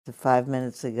5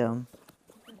 minutes ago.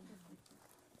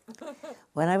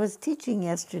 When I was teaching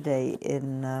yesterday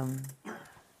in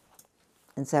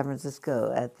San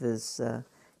Francisco at this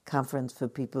conference for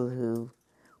people who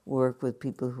work with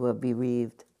people who are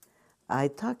bereaved, I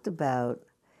talked about,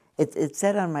 it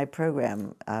said on my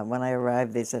program, when I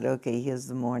arrived, they said, okay, here's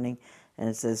the morning, and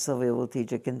it says Sylvia will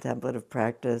teach a contemplative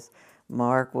practice,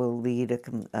 Mark will lead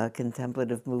a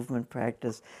contemplative movement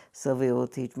practice, Sylvia will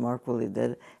teach, Mark will lead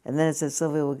that, and then it says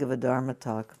Sylvia will give a Dharma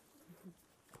talk.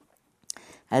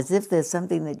 As if there's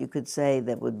something that you could say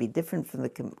that would be different from the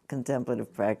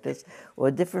contemplative practice,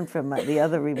 or different from the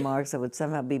other remarks that would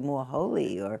somehow be more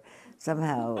holy, or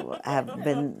somehow have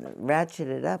been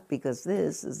ratcheted up, because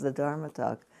this is the Dharma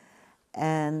talk.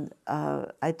 And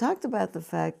I talked about the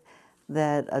fact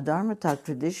that a Dharma talk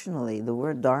traditionally, the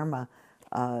word Dharma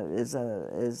is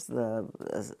a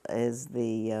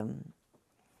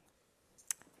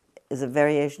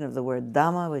variation of the word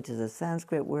Dhamma, which is a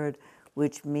Sanskrit word,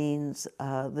 which means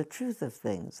the truth of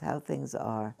things, how things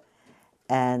are.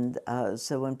 And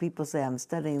so when people say, I'm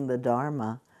studying the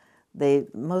Dharma, they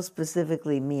most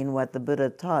specifically mean what the Buddha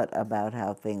taught about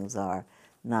how things are,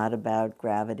 not about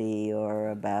gravity or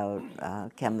about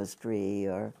chemistry,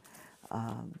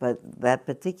 but that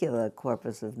particular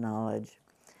corpus of knowledge.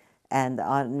 And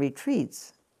on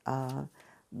retreats,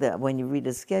 when you read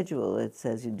a schedule, it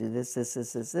says you do this, this,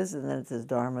 this, this, this, and then it says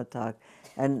Dharma talk.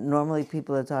 And normally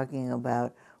people are talking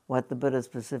about what the Buddha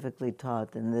specifically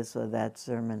taught in this or that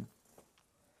sermon.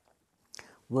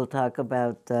 We'll talk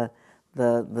about the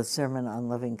sermon on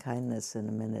loving kindness in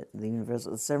a minute,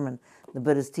 the sermon, the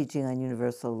Buddha's teaching on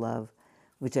universal love,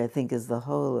 which I think is the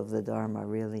whole of the Dharma,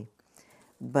 really.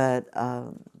 But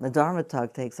the Dharma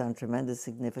talk takes on tremendous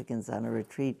significance on a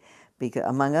retreat, because,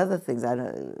 among other things,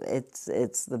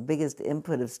 it's the biggest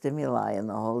input of stimuli in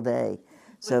the whole day.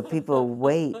 So people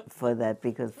wait for that,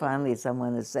 because finally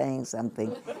someone is saying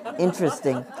something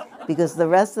interesting, because the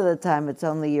rest of the time it's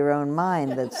only your own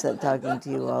mind that's talking to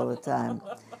you all the time.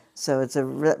 So it's a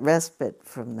respite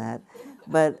from that.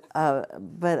 But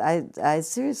I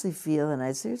seriously feel, and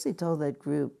I seriously told that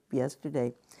group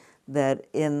yesterday,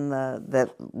 that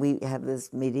that we have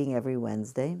this meeting every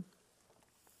Wednesday,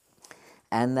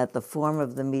 and that the form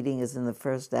of the meeting is in the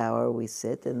first hour we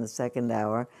sit, in the second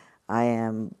hour I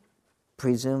am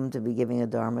presumed to be giving a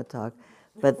Dharma talk,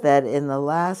 but that in the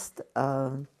last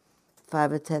 5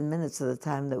 or 10 minutes of the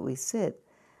time that we sit,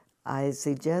 I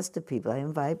suggest to people, I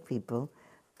invite people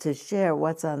to share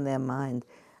what's on their mind,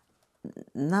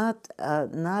 not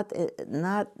connected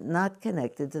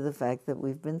to the fact that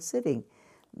we've been sitting.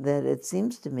 That it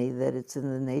seems to me that it's in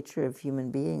the nature of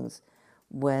human beings,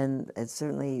 when it's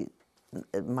certainly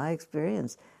my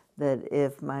experience, that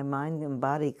if my mind and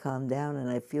body calm down and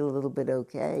I feel a little bit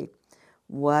okay,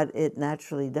 what it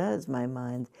naturally does, my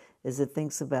mind, is it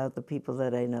thinks about the people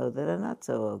that I know that are not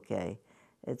so okay.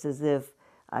 It's as if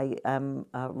I'm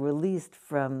released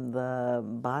from the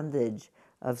bondage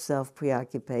of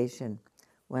self-preoccupation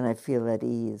when I feel at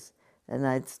ease. And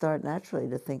I start naturally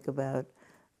to think about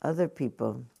other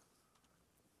people.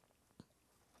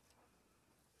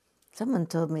 Someone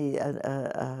told me,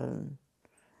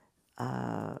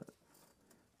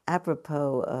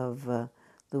 apropos of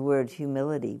the word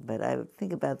humility, but I would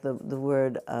think about the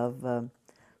word of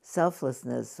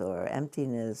selflessness or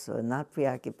emptiness or not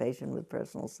preoccupation with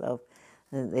personal self.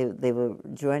 And they were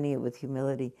joining it with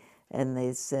humility, and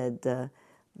they said the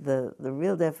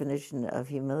real definition of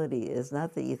humility is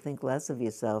not that you think less of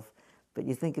yourself, but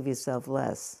you think of yourself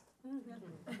less.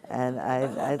 And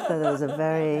I thought it was a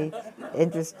very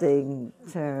interesting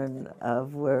turn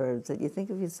of words, that you think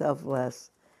of yourself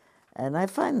less. And I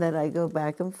find that I go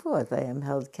back and forth. I am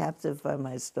held captive by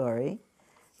my story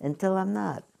until I'm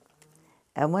not.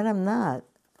 And when I'm not,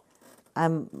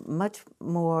 I'm much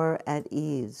more at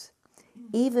ease,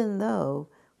 even though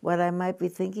what I might be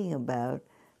thinking about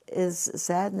is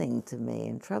saddening to me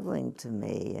and troubling to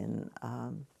me and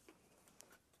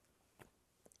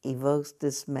evokes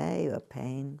dismay or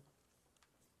pain.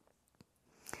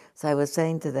 So I was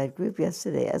saying to that group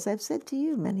yesterday, as I've said to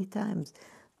you many times,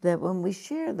 that when we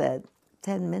share that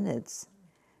 10 minutes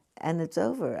and it's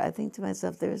over, I think to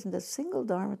myself, there isn't a single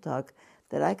Dharma talk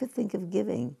that I could think of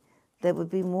giving that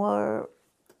would be more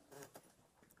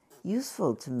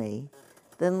useful to me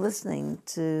than listening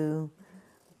to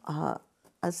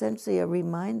essentially a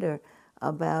reminder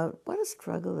about what a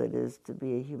struggle it is to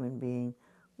be a human being,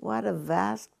 what a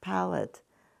vast palette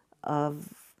of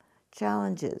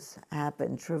challenges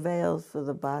happen, travails for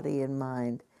the body and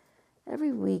mind.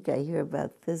 Every week I hear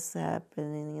about this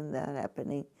happening and that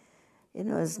happening. You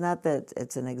know, it's not that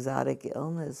it's an exotic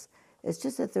illness. It's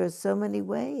just that there are so many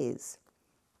ways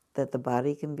that the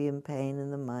body can be in pain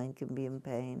and the mind can be in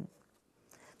pain.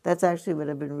 That's actually what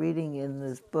I've been reading in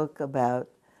this book about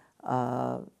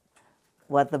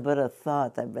what the Buddha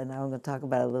thought. I'm going to talk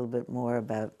about a little bit more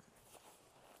about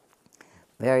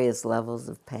various levels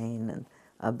of pain and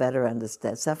a better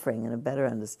suffering and a better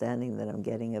understanding that I'm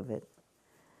getting of it.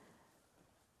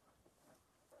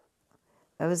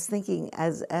 I was thinking,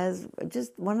 as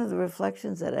just one of the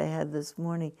reflections that I had this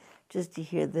morning, just to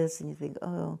hear this and you think,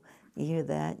 oh, you hear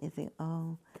that and you think,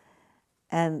 oh.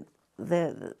 And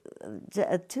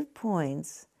at 2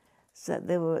 points,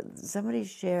 somebody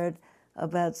shared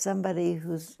about somebody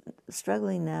who's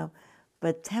struggling now,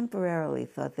 but temporarily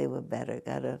thought they were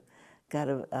better, got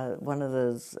one of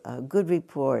those good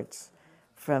reports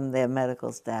from their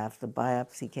medical staff. The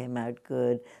biopsy came out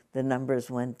good, the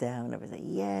numbers went down, everything,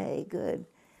 yay, good.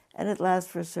 And it lasts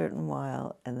for a certain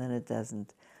while, and then it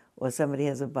doesn't. Or somebody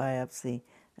has a biopsy,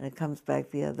 and it comes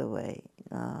back the other way.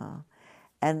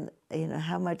 And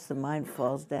how much the mind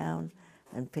falls down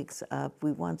and picks up.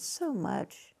 We want so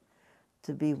much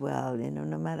to be well,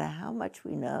 no matter how much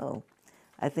we know.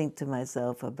 I think to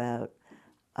myself about,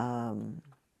 that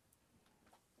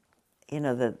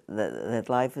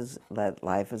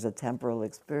life is a temporal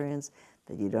experience,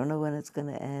 that you don't know when it's going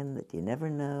to end, that you never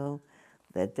know,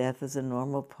 that death is a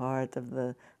normal part of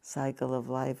the cycle of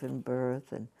life and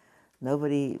birth, and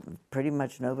pretty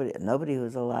much nobody who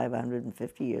was alive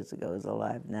 150 years ago is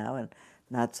alive now, and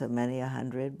not so many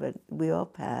 100, but we all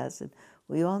pass, and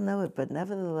we all know it, but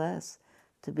nevertheless,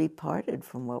 to be parted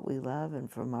from what we love and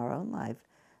from our own life,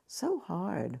 so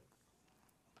hard.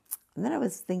 And then I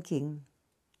was thinking,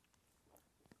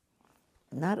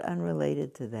 not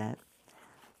unrelated to that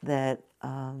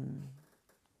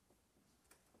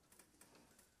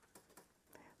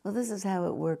well, this is how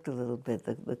it worked a little bit,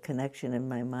 the connection in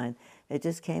my mind. It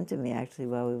just came to me actually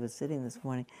while we were sitting this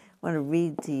morning. I want to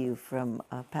read to you from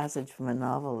a passage from a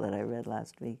novel that I read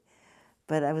last week.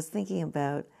 But I was thinking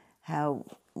about how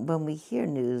when we hear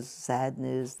news, sad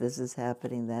news, this is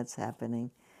happening, that's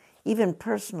happening, even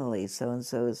personally,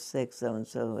 so-and-so is sick,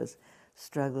 so-and-so is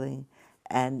struggling,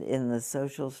 and in the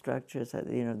social structures,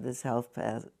 this health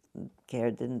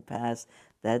care didn't pass,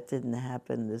 that didn't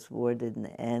happen, this war didn't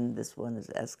end, this one is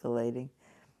escalating.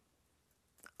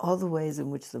 All the ways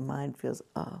in which the mind feels,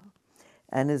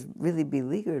 and is really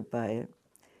beleaguered by it.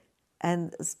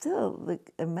 And still,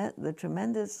 the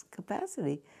tremendous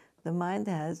capacity the mind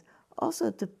has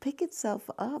also to pick itself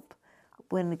up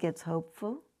when it gets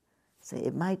hopeful, say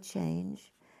it might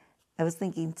change. I was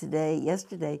thinking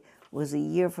yesterday was a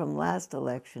year from last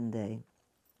election day.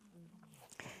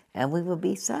 And we were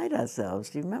beside ourselves.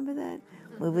 Do you remember that?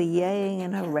 We were yaying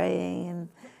and hooraying.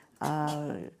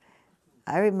 And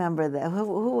I remember that.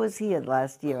 Who was here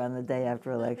last year on the day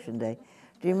after Election Day?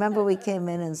 Do you remember we came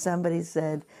in and somebody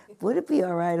said, would it be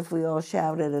all right if we all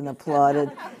shouted and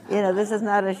applauded? This is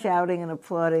not a shouting and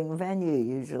applauding venue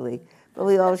usually. But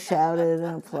we all shouted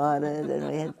and applauded. And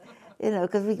we had,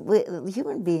 because we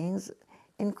human beings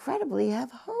incredibly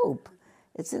have hope.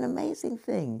 It's an amazing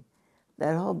thing.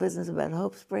 That whole business about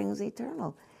hope springs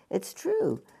eternal. It's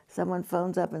true. Someone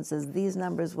phones up and says, these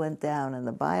numbers went down and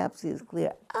the biopsy is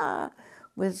clear.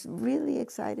 Was really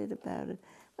excited about it.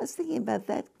 I was thinking about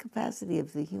that capacity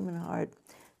of the human heart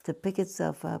to pick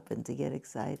itself up and to get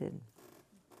excited.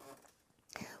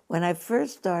 When I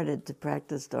first started to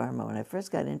practice Dharma, when I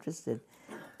first got interested,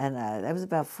 and I was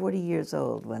about 40 years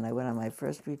old when I went on my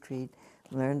first retreat,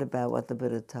 learned about what the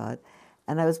Buddha taught,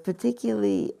 and I was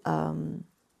particularly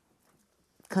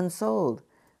consoled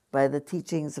by the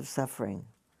teachings of suffering.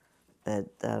 That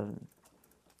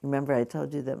remember I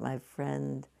told you that my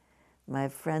friend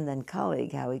and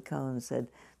colleague Howie Cohn said,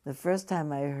 the first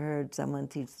time I heard someone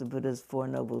teach the Buddha's Four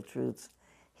Noble Truths,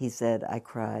 he said, I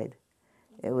cried.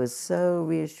 It was so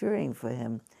reassuring for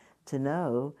him to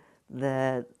know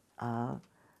that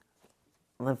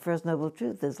the first noble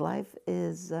truth is life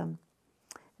is, that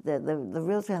the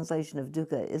real translation of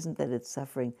dukkha isn't that it's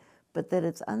suffering, but that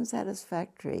it's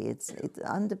unsatisfactory, it's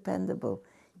undependable.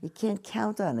 You can't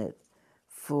count on it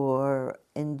for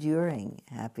enduring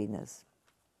happiness.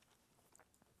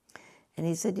 And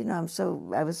he said, I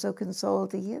was so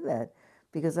consoled to hear that,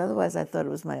 because otherwise I thought it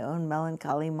was my own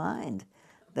melancholy mind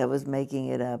that was making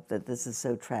it up, that this is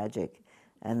so tragic,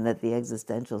 and that the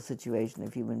existential situation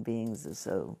of human beings is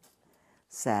so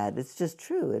sad. It's just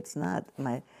true. It's not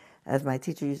as my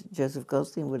teacher Joseph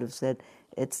Goldstein would have said,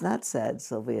 it's not sad,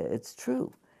 Sylvia, it's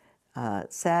true.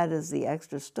 Sad is the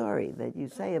extra story that you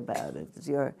say about it. It's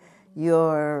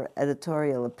your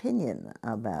editorial opinion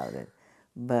about it.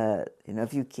 But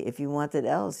if you wanted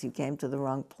else, you came to the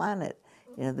wrong planet.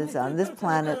 This on this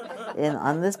planet,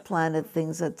 on this planet,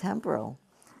 things are temporal.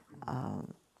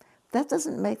 That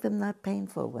doesn't make them not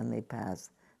painful when they pass.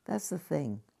 That's the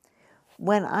thing.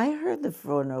 When I heard the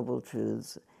Four Noble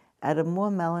Truths at a more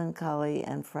melancholy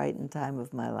and frightened time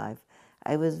of my life,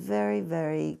 I was very,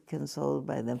 very consoled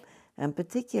by them, and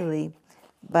particularly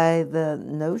by the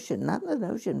notion, not the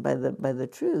notion, by the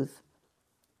truth,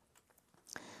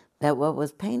 that what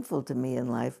was painful to me in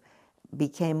life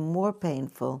became more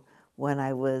painful when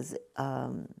I was,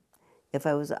 if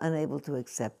I was unable to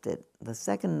accept it. The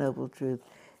second noble truth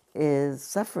is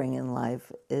suffering in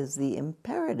life is the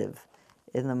imperative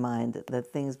in the mind that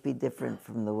things be different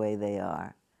from the way they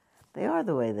are. They are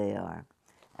the way they are.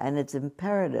 And it's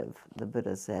imperative, the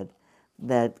Buddha said,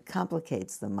 that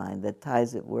complicates the mind, that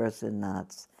ties it worse in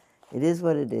knots. It is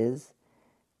what it is.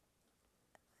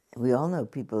 We all know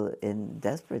people in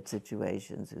desperate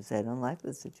situations who say, I don't like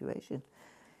this situation,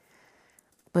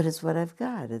 but it's what I've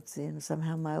got. It's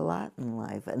somehow my lot in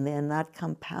life. And they're not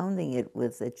compounding it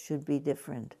with, it should be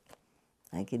different.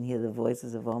 I can hear the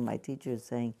voices of all my teachers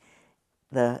saying,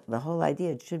 the whole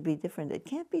idea, it should be different. It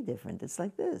can't be different. It's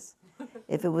like this.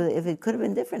 If it could have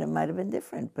been different, it might have been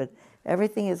different. But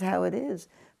everything is how it is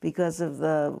because of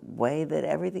the way that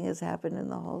everything has happened in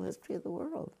the whole history of the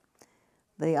world.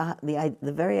 The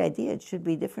very idea, it should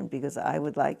be different because I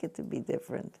would like it to be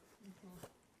different.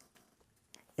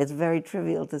 It's very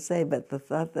trivial to say, but the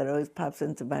thought that always pops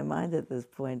into my mind at this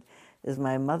point is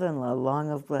my mother-in-law, long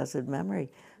of blessed memory,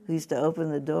 who used to open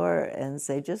the door and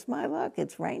say, just my luck,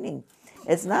 it's raining.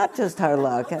 It's not just her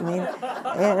luck. I mean,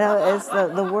 it's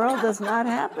the world does not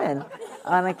happen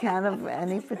on account of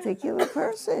any particular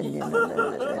person.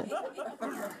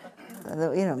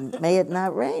 May it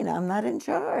not rain. I'm not in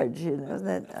charge.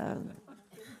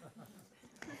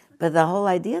 But the whole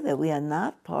idea that we are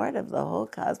not part of the whole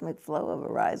cosmic flow of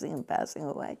arising and passing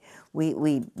away, we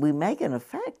make an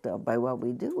effect by what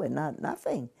we do. We're not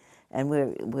nothing. And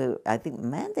we're, I think,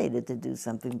 mandated to do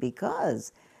something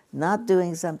because not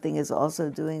doing something is also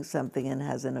doing something and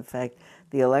has an effect.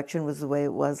 The election was the way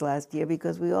it was last year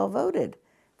because we all voted.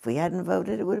 If we hadn't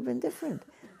voted, it would have been different.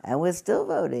 And we're still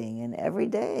voting, and every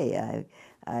day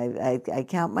I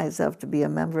count myself to be a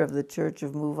member of the Church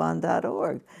of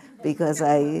MoveOn.org because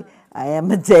I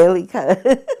am a daily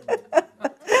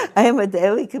I am a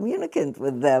daily communicant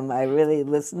with them. I really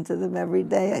listen to them every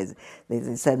day.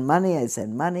 They send money, I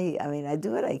send money. I mean, I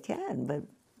do what I can, but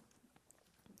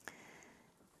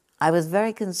I was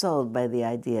very consoled by the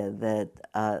idea that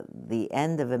the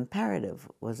end of imperative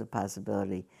was a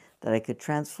possibility, that I could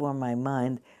transform my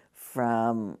mind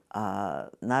from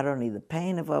not only the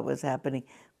pain of what was happening,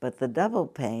 but the double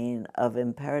pain of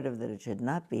imperative that it should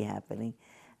not be happening,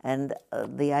 and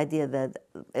the idea that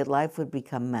life would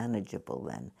become manageable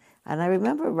then. And I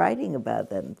remember writing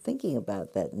about that and thinking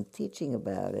about that and teaching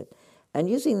about it and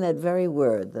using that very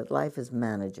word, that life is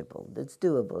manageable, it's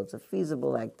doable, it's a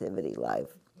feasible activity,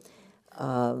 life.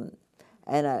 And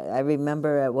I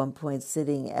remember at one point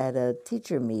sitting at a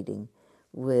teacher meeting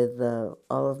with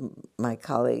all of my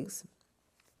colleagues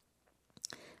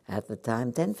at the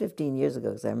time, 10, 15 years ago,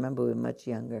 because I remember we were much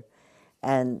younger.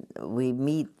 And we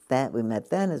met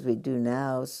then as we do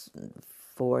now,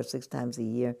 4 or 6 times a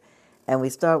year. And we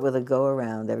start with a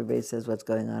go-around. Everybody says what's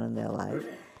going on in their life.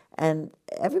 And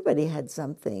everybody had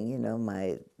something,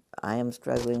 I am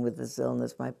struggling with this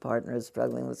illness, my partner is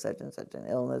struggling with such and such an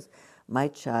illness, my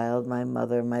child, my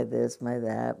mother, my this, my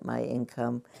that, my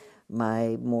income,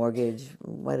 my mortgage,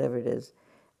 whatever it is.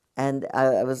 And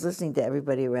I was listening to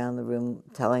everybody around the room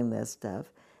telling their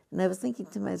stuff, and I was thinking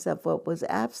to myself, what was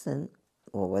absent,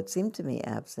 or what seemed to me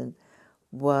absent,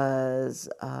 was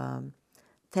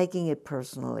taking it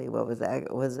personally.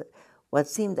 What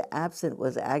seemed absent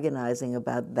was agonizing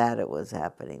about that it was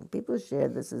happening. People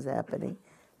shared this is happening,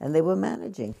 and they were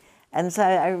managing. And so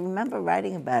I remember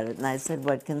writing about it, and I said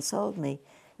what consoled me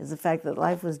is the fact that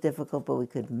life was difficult, but we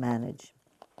could manage.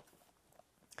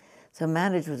 So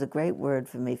manage was a great word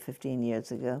for me 15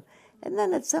 years ago. And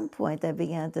then at some point I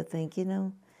began to think,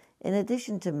 in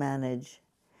addition to manage,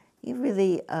 you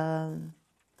really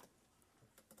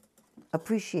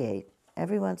appreciate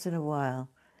every once in a while,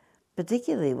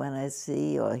 particularly when I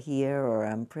see or hear or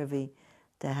I'm privy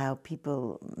to how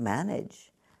people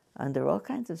manage under all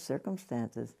kinds of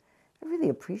circumstances. I really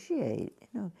appreciate,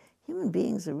 human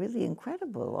beings are really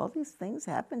incredible. All these things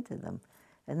happen to them.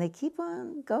 And they keep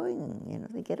on going,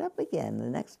 they get up again the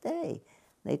next day.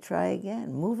 They try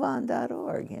again,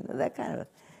 MoveOn.org, that kind of,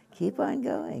 keep on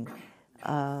going.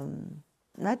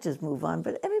 Not just move on,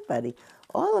 but everybody,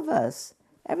 all of us,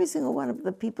 every single one of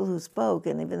the people who spoke,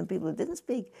 and even the people who didn't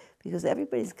speak, because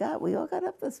we all got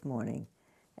up this morning.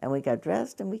 And we got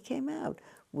dressed and we came out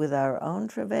with our own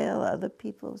travail, other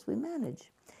people's, we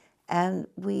manage. And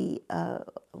we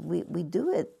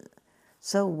do it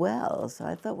so well. So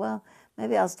I thought, well,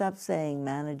 maybe I'll stop saying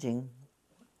managing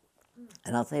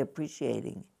and I'll say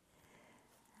appreciating.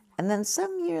 And then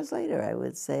some years later, I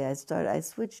would say, I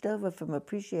switched over from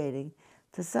appreciating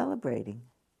to celebrating,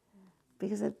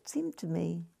 because it seemed to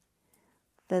me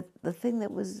that the thing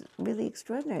that was really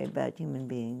extraordinary about human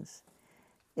beings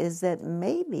is that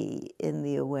maybe in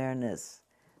the awareness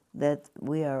that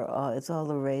we are all, it's all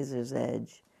the razor's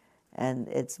edge, and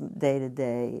it's day to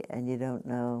day, and you don't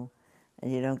know,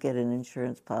 and you don't get an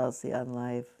insurance policy on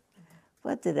life.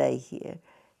 What did I hear?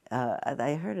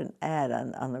 I heard an ad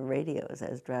on the radio as I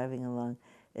was driving along.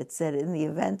 It said, in the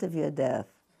event of your death,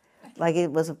 like it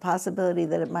was a possibility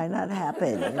that it might not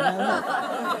happen,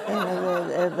 that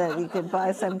you could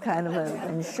buy some kind of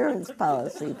an insurance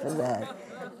policy for that.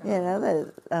 I had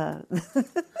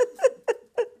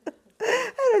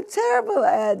a terrible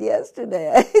ad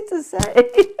yesterday, I hate to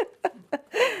say.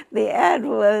 The ad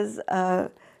was,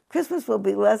 Christmas will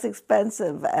be less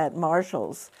expensive at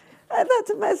Marshall's. I thought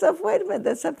to myself, wait a minute,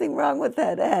 there's something wrong with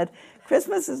that ad.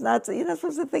 Christmas is not, you're not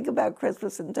supposed to think about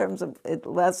Christmas in terms of it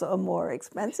less or more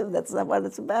expensive. That's not what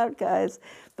it's about, guys.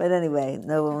 But anyway,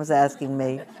 no one was asking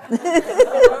me.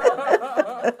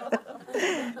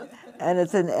 And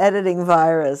it's an editing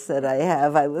virus that I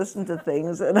have. I listen to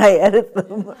things and I edit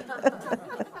them.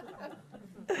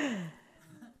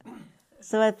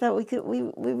 So I thought we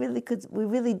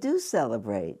really do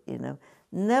celebrate,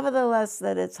 Nevertheless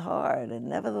that it's hard, and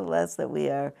nevertheless that we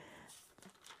are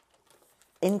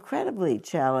incredibly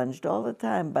challenged all the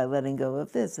time by letting go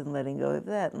of this and letting go of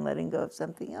that and letting go of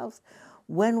something else.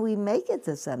 When we make it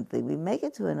to something, we make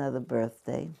it to another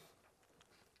birthday,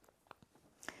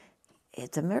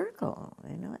 it's a miracle,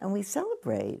 and we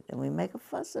celebrate and we make a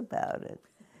fuss about it,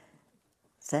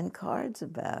 send cards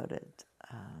about it.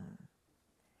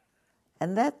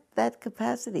 And that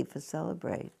capacity for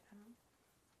celebrate.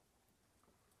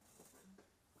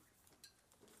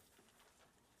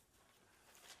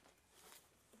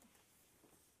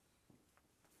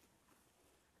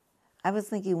 I was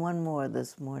thinking one more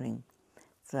this morning.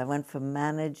 So I went from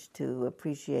manage to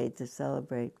appreciate to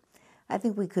celebrate. I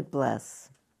think we could bless.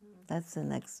 That's the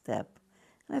next step.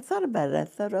 And I thought about it. I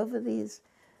thought over these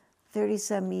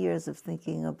 30-some years of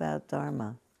thinking about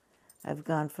Dharma, I've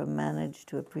gone from manage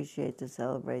to appreciate to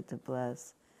celebrate to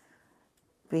bless.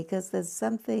 Because there's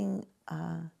something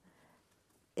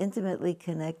intimately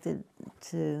connected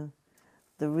to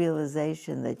the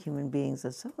realization that human beings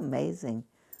are so amazing.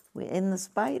 In the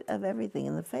spite of everything,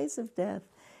 in the face of death,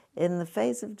 in the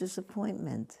face of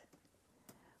disappointment,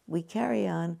 we carry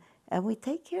on and we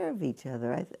take care of each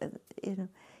other.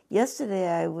 Yesterday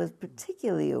I was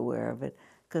particularly aware of it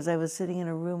because I was sitting in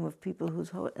a room of people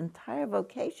whose whole entire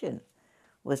vocation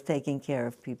was taking care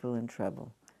of people in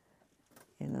trouble.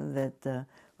 That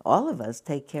all of us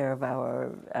take care of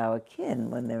our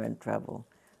kin when they're in trouble,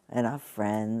 and our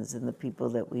friends and the people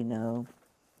that we know.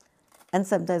 And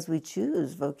sometimes we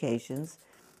choose vocations,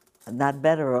 not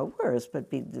better or worse, but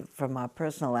from our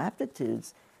personal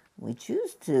aptitudes, we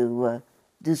choose to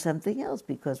do something else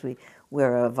because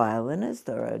we're a violinist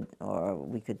or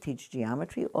we could teach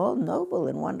geometry, all noble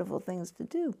and wonderful things to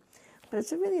do. But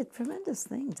it's really a tremendous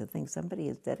thing to think somebody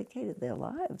has dedicated their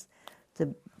lives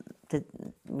to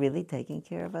really taking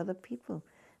care of other people.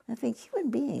 And I think human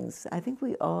beings, I think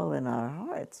we all in our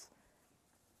hearts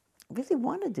really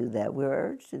want to do that. We're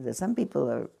urged to do that. Some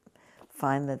people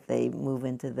find that they move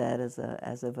into that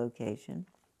as a vocation.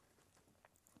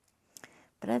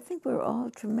 But I think we're all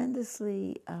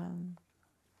tremendously,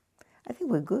 I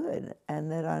think we're good,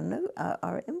 and that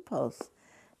our impulse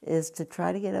is to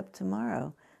try to get up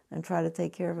tomorrow and try to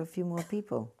take care of a few more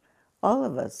people. All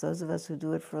of us, those of us who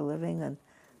do it for a living and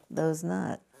those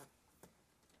not.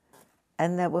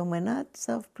 And that when we're not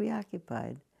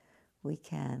self-preoccupied, we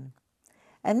can.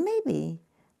 And maybe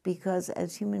because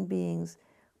as human beings,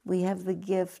 we have the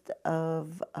gift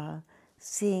of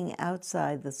seeing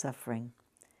outside the suffering.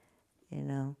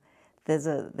 There's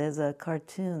a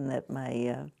cartoon that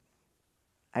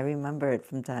I remember it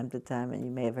from time to time, and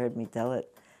you may have heard me tell it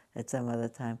at some other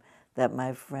time, that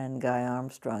my friend Guy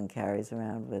Armstrong carries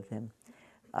around with him,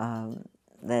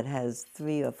 that has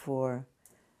 3 or 4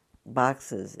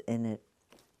 boxes in it.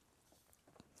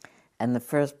 And the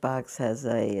first box has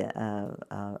a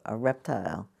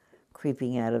reptile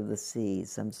creeping out of the sea,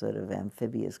 some sort of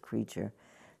amphibious creature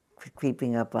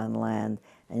creeping up on land.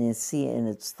 And you see in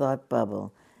its thought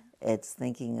bubble, it's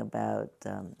thinking about,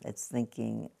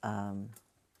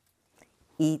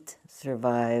 eat,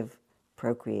 survive,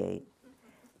 procreate.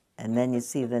 And then you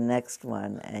see the next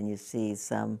one, and you see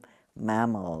some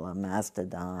mammal, a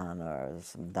mastodon, or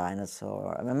some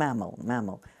dinosaur, a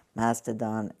mammal,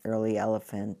 mastodon, early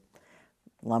elephant,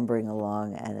 lumbering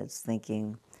along, and it's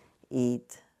thinking,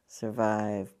 eat,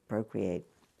 survive, procreate.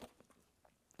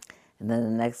 And then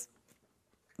the next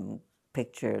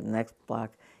picture, the next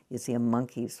block, you see a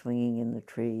monkey swinging in the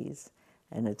trees,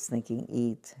 and it's thinking,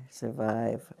 eat,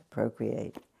 survive,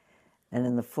 procreate. And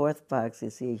in the fourth box, you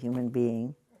see a human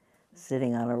being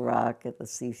sitting on a rock at the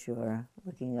seashore,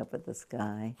 looking up at the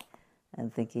sky,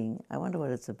 and thinking, I wonder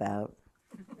what it's about.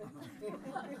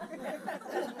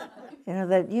 You know,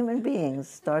 that human beings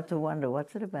start to wonder,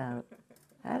 what's it about?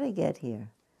 How did I get here?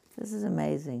 This is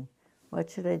amazing. What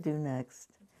should I do next?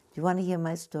 Do you want to hear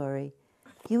my story?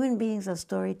 Human beings are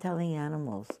storytelling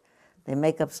animals. They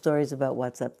make up stories about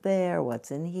what's up there, what's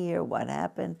in here, what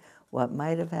happened, what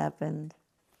might have happened.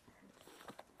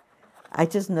 I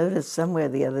just noticed somewhere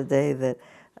the other day that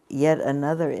yet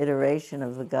another iteration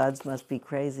of The Gods Must Be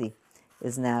Crazy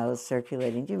is now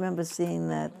circulating. Do you remember seeing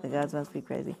that? The Gods Must Be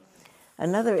Crazy.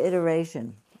 Another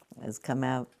iteration has come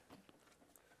out.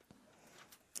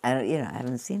 I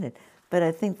haven't seen it, but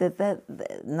I think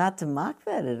that not to mock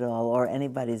that at all, or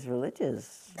anybody's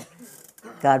religious,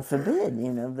 God forbid,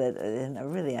 that.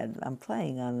 And really, I'm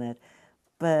playing on that,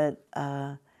 but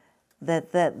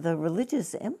that the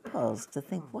religious impulse to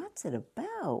think, what's it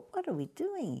about? What are we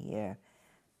doing here?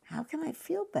 How can I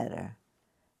feel better?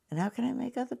 And how can I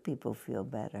make other people feel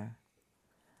better?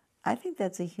 I think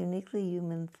that's a uniquely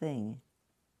human thing.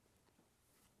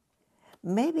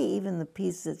 Maybe even the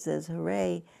piece that says,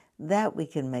 hooray, that we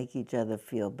can make each other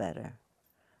feel better.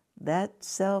 That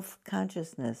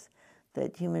self-consciousness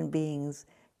that human beings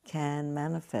can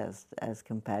manifest as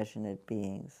compassionate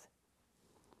beings.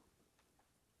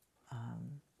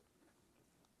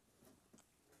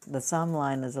 The psalm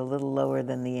line is a little lower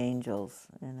than the angels,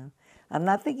 I'm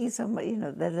not thinking so much,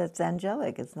 that it's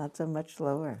angelic. It's not so much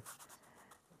lower.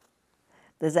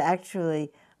 There's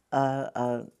actually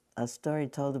a story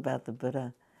told about the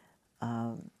Buddha,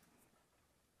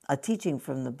 a teaching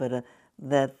from the Buddha,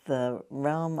 that the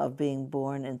realm of being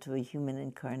born into a human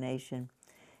incarnation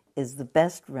is the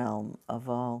best realm of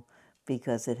all,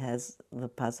 because it has the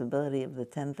possibility of the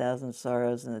 10,000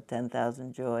 sorrows and the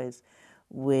 10,000 joys,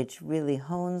 which really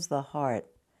hones the heart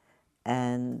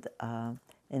and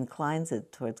inclines it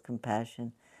towards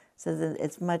compassion. So that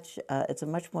it's a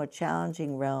much more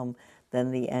challenging realm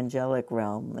than the angelic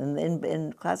realm. And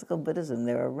in classical Buddhism,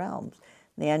 there are realms.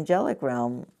 In the angelic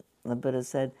realm, the Buddha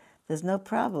said, there's no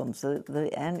problem. So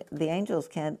the angels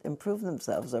can't improve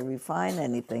themselves or refine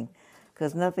anything,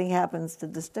 because nothing happens to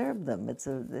disturb them. It's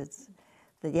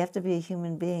that you have to be a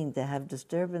human being to have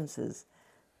disturbances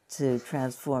to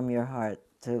transform your heart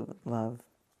to love.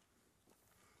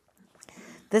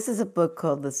 This is a book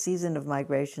called The Season of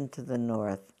Migration to the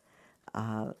North.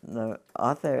 The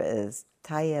author is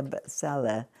Tayyib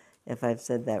Saleh, if I've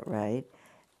said that right,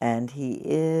 and he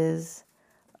is,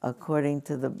 according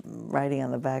to the writing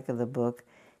on the back of the book,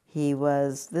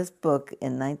 this book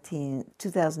in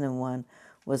 2001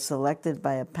 was selected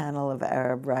by a panel of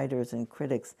Arab writers and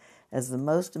critics as the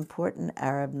most important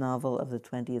Arab novel of the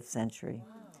 20th century.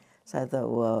 Wow. So I thought,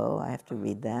 whoa, I have to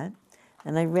read that.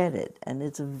 And I read it, and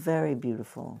it's very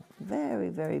beautiful, very,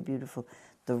 very beautiful.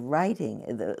 The writing,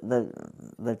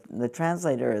 the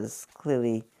translator is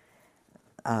clearly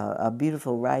a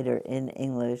beautiful writer in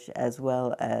English as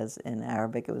well as in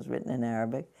Arabic. It was written in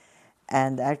Arabic.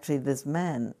 And actually this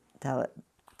man,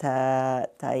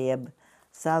 Tayyib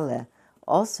Saleh,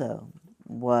 also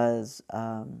was,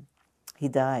 he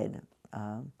died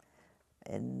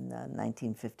in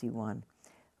 1951,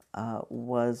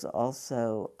 was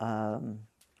also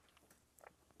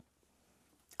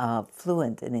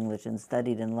fluent in English and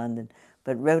studied in London,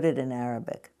 but wrote it in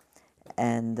Arabic.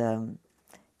 And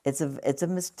it's a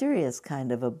mysterious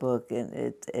kind of a book.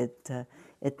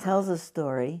 It tells a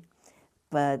story,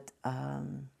 but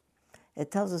it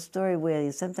tells a story where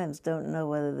you sometimes don't know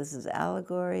whether this is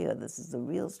allegory or this is the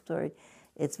real story.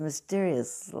 It's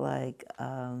mysterious, like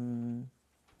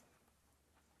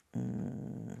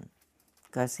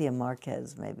Garcia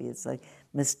Marquez, maybe. It's like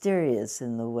mysterious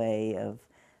in the way of,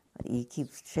 you keep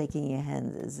shaking your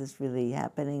head, is this really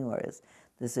happening, or is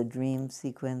this a dream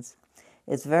sequence?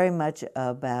 It's very much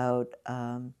about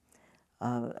a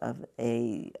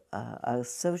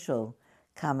social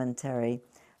commentary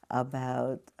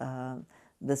about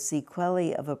the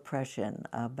sequelae of oppression.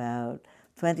 About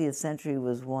 20th century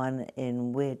was one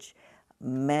in which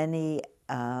many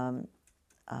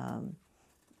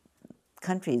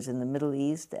countries in the Middle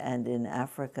East and in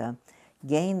Africa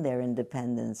gained their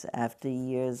independence after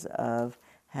years of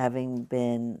having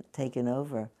been taken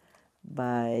over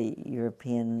by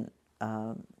European,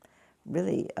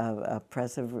 really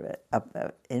oppressive,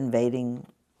 invading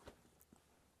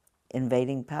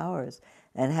powers,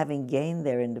 and having gained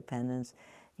their independence.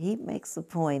 He makes the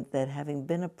point that having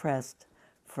been oppressed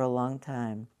for a long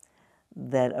time,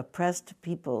 that oppressed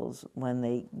peoples, when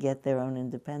they get their own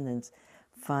independence,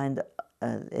 find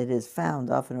it is found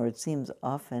often, or it seems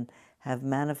often, have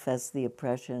manifest the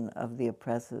oppression of the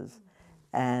oppressors,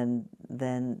 and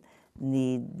then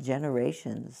need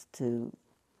generations to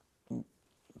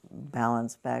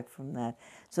balance back from that.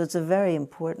 So it's a very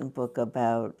important book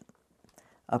about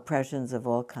oppressions of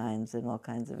all kinds in all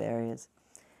kinds of areas.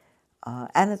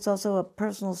 And it's also a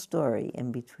personal story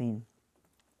in between.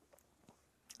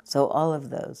 So all of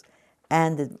those.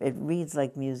 And it reads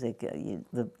like music.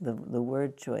 The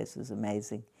word choice is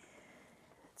amazing.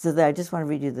 So I just want to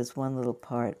read you this one little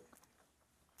part.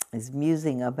 He's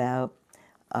musing about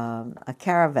a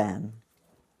caravan.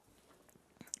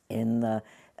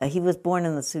 He was born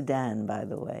in the Sudan, by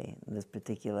the way, this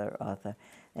particular author.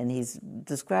 And he's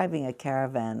describing a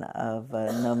caravan of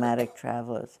nomadic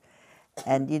travelers.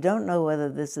 And you don't know whether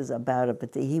this is about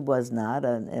he was not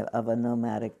of a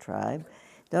nomadic tribe.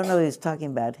 Don't know if he's talking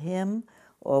about him,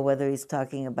 or whether he's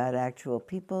talking about actual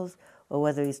peoples, or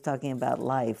whether he's talking about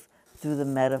life through the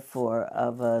metaphor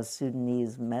of a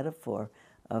Sudanese metaphor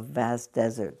of vast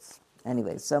deserts.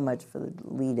 Anyway, so much for the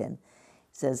lead-in. It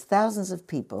says, thousands of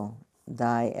people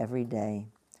die every day.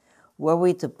 Were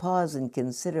we to pause and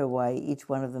consider why each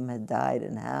one of them had died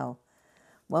and how,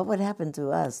 what would happen to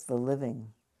us, the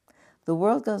living? The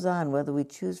world goes on whether we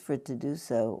choose for it to do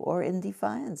so or in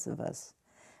defiance of us.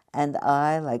 And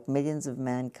I, like millions of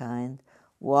mankind,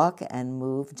 walk and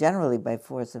move, generally by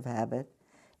force of habit,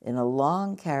 in a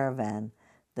long caravan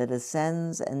that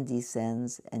ascends and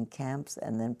descends and camps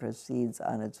and then proceeds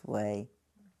on its way.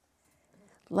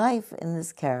 Life in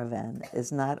this caravan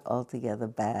is not altogether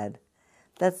bad.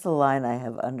 That's the line I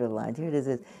have underlined. Here it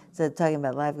is. So talking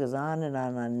about life goes on and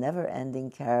on, a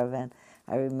never-ending caravan.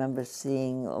 I remember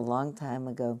seeing a long time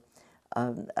ago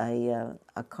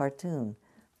a cartoon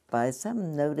by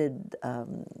some noted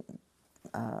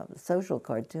social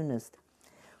cartoonist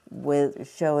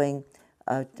with showing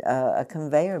a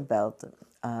conveyor belt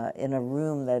in a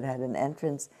room that had an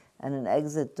entrance and an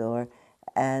exit door,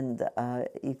 and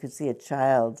you could see a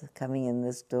child coming in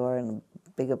this door, and a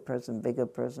bigger person, bigger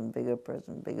person, bigger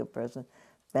person, bigger person,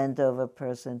 bent over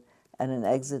person, and an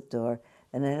exit door,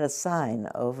 and it had a sign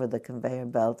over the conveyor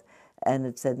belt, and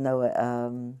it said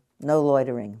no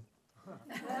loitering.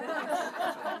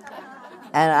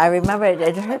 And I remember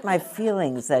it hurt my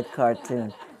feelings, that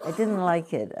cartoon. I didn't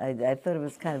like it. I thought it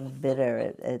was kind of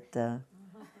bitter.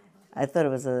 I thought it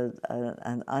was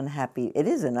an unhappy. It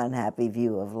is an unhappy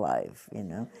view of life. You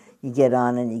know, you get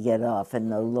on and you get off, and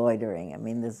no loitering. I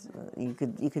mean, you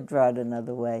could draw it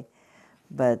another way,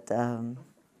 but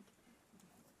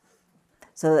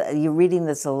so you're reading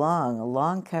this along a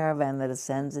long caravan that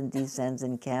ascends and descends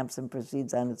and camps and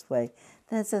proceeds on its way.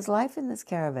 Then it says, life in this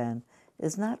caravan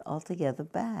is not altogether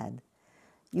bad.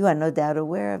 You are no doubt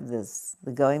aware of this.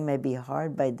 The going may be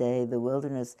hard by day, the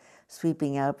wilderness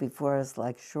sweeping out before us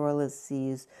like shoreless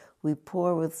seas. We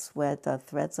pour with sweat, our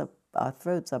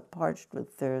throats are parched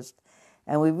with thirst,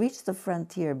 and we reach the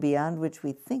frontier beyond which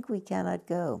we think we cannot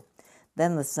go.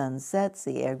 Then the sun sets,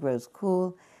 the air grows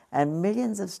cool, and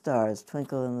millions of stars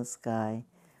twinkle in the sky.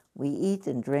 We eat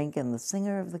and drink, and the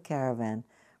singer of the caravan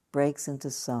breaks into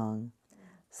song.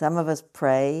 Some of us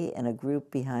pray in a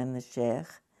group behind the sheikh.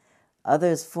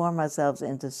 Others form ourselves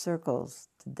into circles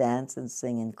to dance and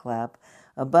sing and clap.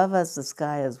 Above us, the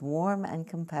sky is warm and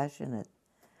compassionate.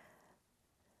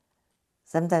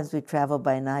 Sometimes we travel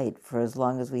by night for as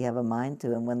long as we have a mind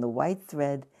to, and when the white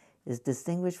thread is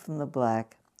distinguished from the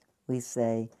black, we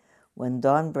say, when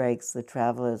dawn breaks, the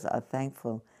travelers are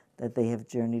thankful that they have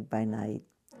journeyed by night.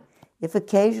 If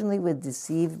occasionally we're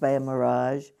deceived by a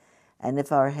mirage, and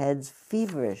if our heads,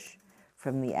 feverish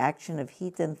from the action of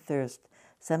heat and thirst,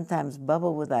 sometimes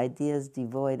bubble with ideas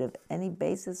devoid of any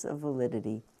basis of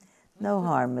validity, no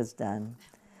harm is done.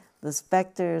 The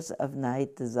specters of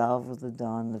night dissolve with the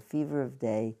dawn. The fever of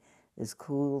day is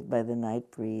cooled by the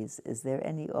night breeze. Is there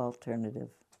any alternative?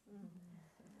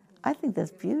 I think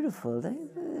that's beautiful. Do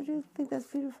you think that's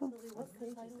beautiful?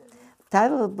 The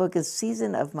title of the book is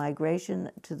Season of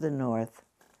Migration to the North.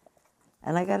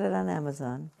 And I got it on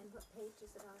Amazon.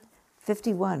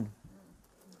 51.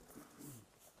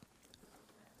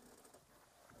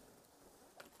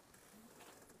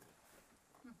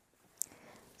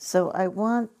 So I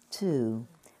want to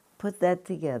put that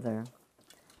together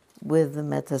with the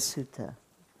Metta Sutta,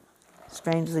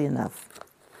 strangely enough.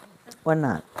 Or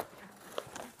not.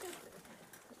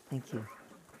 Thank you.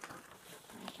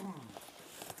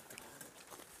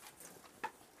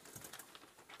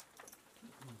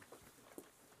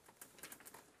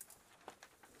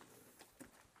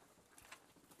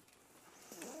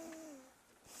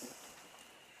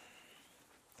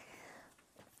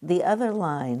 The other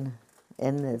line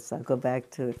in this, I'll go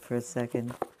back to it for a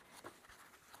second.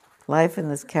 Life in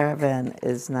this caravan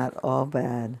is not all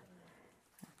bad.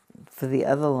 For the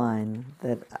other line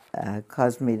that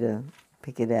caused me to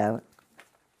pick it out.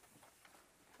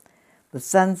 The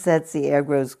sun sets, the air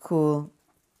grows cool.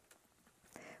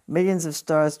 Millions of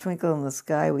stars twinkle in the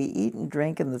sky. We eat and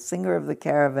drink, and the singer of the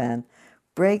caravan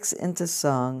breaks into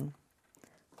song.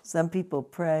 Some people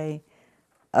pray,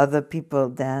 other people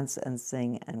dance and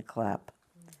sing and clap.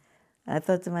 And I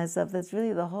thought to myself, that's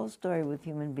really the whole story with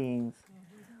human beings.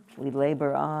 We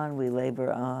labor on, we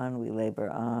labor on, we labor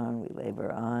on, we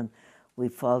labor on. We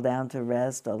fall down to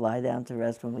rest or lie down to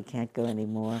rest when we can't go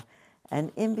anymore.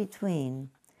 And in between,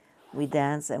 we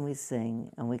dance and we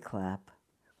sing and we clap.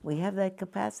 We have that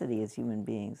capacity as human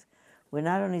beings. We're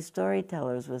not only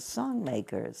storytellers, we're song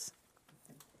makers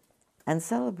and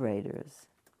celebrators.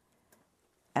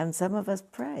 And some of us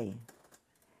pray.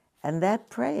 And that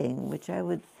praying,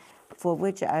 for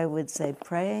which I would say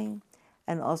praying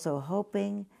and also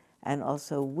hoping and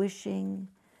also wishing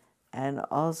and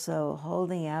also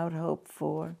holding out hope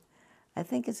for, I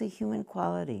think is a human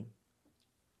quality.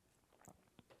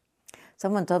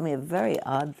 Someone told me a very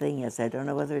odd thing yesterday. I don't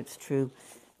know whether it's true.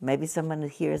 Maybe someone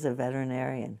here is a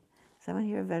veterinarian. Someone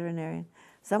here a veterinarian?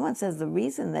 Someone says the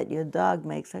reason that your dog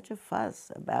makes such a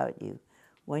fuss about you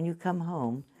when you come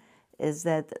home is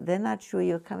that they're not sure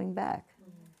you're coming back.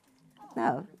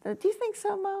 No. Do you think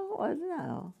so, Mo, or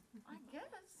no? I guess.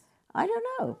 I don't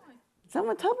know.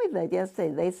 Someone told me that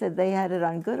yesterday. They said they had it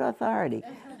on good authority,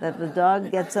 that the dog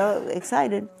gets so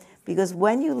excited because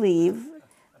when you leave,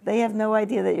 they have no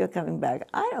idea that you're coming back.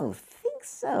 I don't think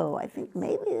so. I think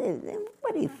maybe,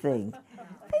 what do you think?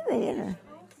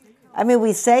 I mean,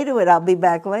 we say to it, I'll be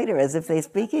back later, as if they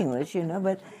speak English,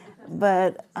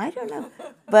 but I don't know.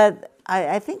 But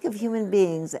I think of human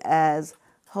beings as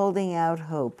holding out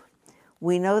hope.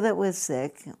 We know that we're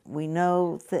sick. We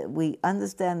know that we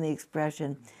understand the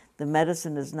expression, the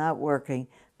medicine is not working,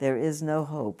 there is no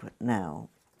hope now.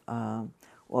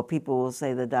 Or people will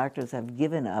say the doctors have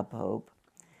given up hope.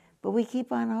 But we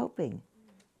keep on hoping.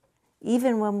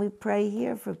 Even when we pray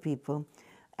here for people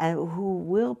and who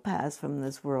will pass from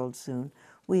this world soon,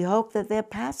 we hope that their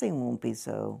passing won't be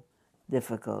so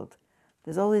difficult.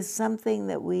 There's always something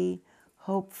that we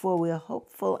hope for. We're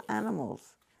hopeful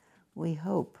animals. We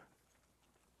hope.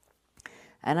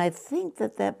 And I think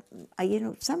that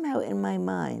somehow in my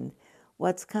mind,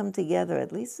 what's come together,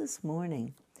 at least this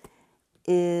morning,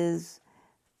 is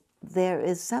there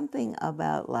is something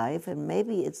about life, and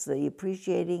maybe it's the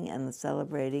appreciating and the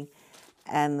celebrating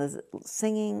and the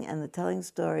singing and the telling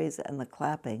stories and the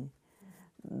clapping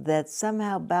that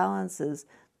somehow balances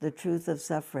the truth of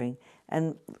suffering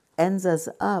and ends us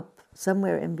up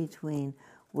somewhere in between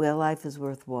where life is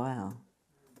worthwhile.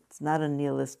 It's not a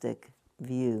nihilistic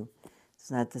view.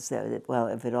 It's not to say that, well,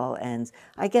 if it all ends.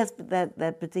 I guess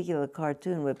that particular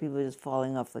cartoon where people are just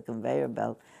falling off the conveyor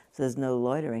belt, so there's no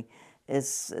loitering,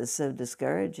 is so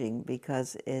discouraging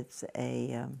because it's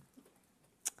a...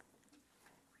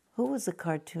 who was the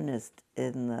cartoonist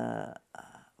in the...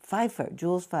 Pfeiffer,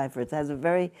 Jules Pfeiffer. It has a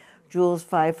very Jules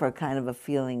Pfeiffer kind of a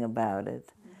feeling about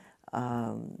it.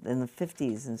 In the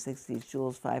 50s and 60s,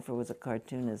 Jules Pfeiffer was a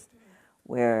cartoonist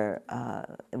where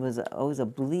it was always a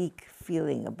bleak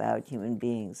feeling about human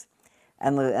beings.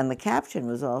 And the caption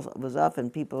was often,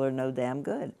 people are no damn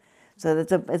good. So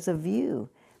it's a view.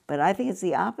 But I think it's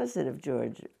the opposite of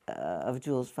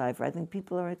Jules Pfeiffer. I think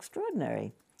people are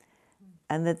extraordinary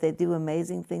and that they do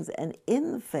amazing things. And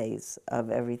in the face of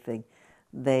everything,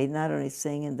 they not only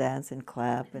sing and dance and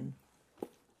clap. And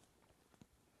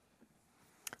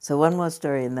so one more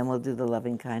story, and then we'll do the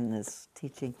loving kindness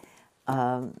teaching.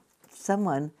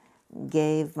 Someone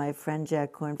gave my friend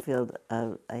Jack Cornfield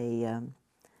a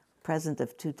present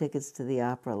of 2 tickets to the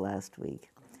opera last week,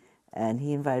 and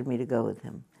he invited me to go with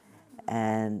him.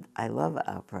 And I love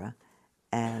opera,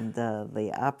 and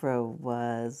the opera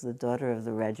was The Daughter of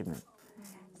the Regiment.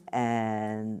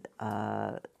 And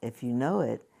if you know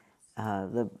it,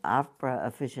 the opera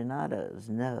aficionados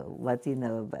know. What do you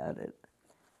know about it?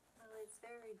 Well, it's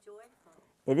very joyful.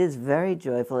 It is very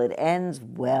joyful. It ends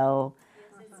well.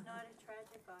 Yes, it's not a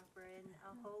tragic opera, and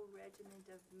a whole regiment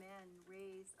of men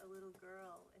raise a little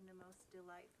girl in the most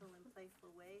delightful and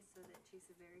playful way so that she's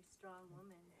a very strong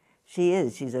woman. She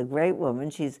is. She's a great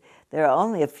woman. There are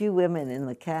only a few women in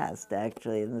the cast,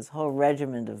 actually, in this whole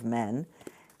regiment of men,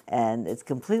 and it's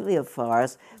completely a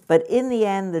farce. But in the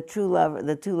end, the two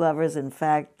lovers, in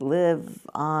fact, live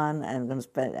on and going to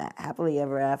spend happily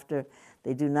ever after.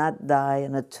 They do not die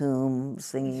in a tomb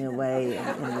singing away,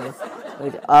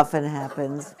 which often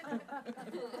happens,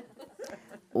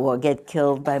 or get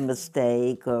killed by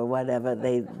mistake or whatever.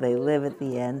 They live at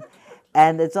the end.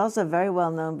 And it's also very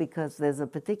well known because there's a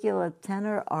particular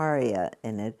tenor aria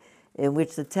in it in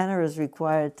which the tenor is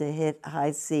required to hit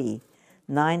high C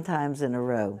 9 times in a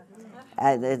row,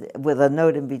 with a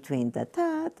note in between, da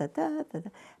da da da da,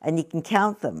 and you can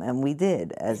count them, and we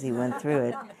did as he went through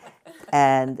it.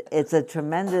 And it's a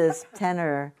tremendous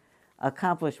tenor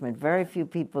accomplishment. Very few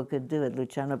people could do it.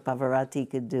 Luciano Pavarotti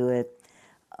could do it.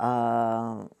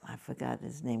 I forgot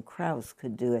his name. Krauss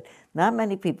could do it. Not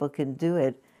many people can do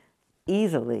it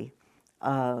easily.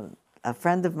 A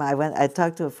friend of mine, I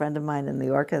talked to a friend of mine in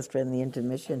the orchestra in the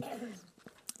intermission,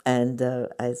 and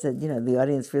I said, the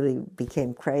audience really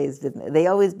became crazed. They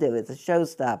always do. It's a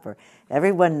showstopper.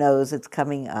 Everyone knows it's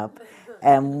coming up.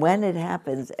 And when it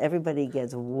happens, everybody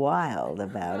gets wild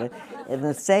about it. In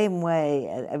the same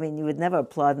way, I mean, you would never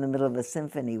applaud in the middle of a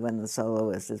symphony when the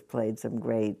soloist has played some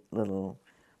great little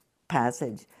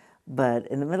passage. But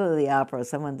in the middle of the opera,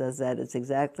 someone does that, it's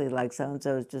exactly like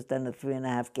so-and-so has just done a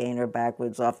 3.5 gainer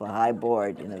backwards off the high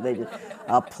board. They just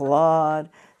applaud.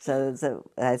 So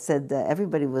I said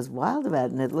everybody was wild about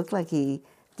it, and it looked like he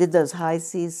did those high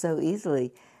Cs so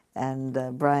easily. And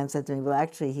Brian said to me, well,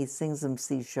 actually, he sings them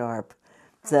C sharp.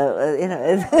 So,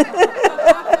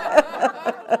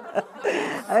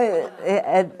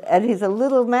 and he's a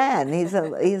little man. He's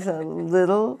a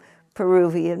little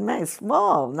Peruvian man,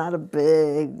 small, not a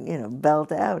big, belt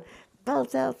out.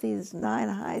 Belts out these 9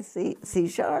 high C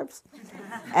sharps,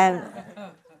 and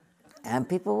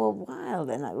people were wild,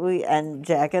 and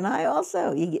Jack and I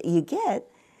also. You get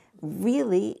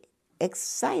really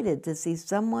excited to see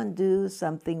someone do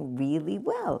something really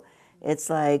well.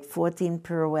 It's like 14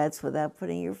 pirouettes without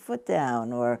putting your foot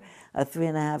down, or a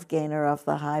 3.5 gainer off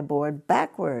the high board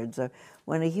backwards, or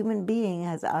when a human being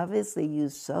has obviously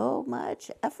used so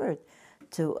much effort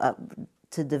to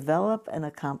develop an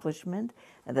accomplishment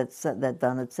that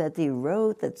Donizetti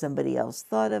wrote, that somebody else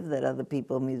thought of, that other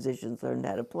people, musicians, learned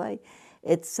how to play.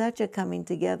 It's such a coming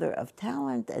together of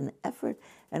talent and effort,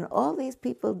 and all these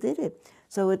people did it.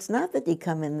 So it's not that you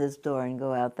come in this door and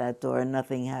go out that door and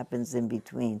nothing happens in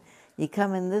between. You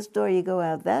come in this door, you go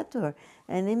out that door,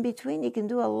 and in between you can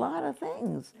do a lot of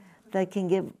things that can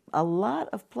give a lot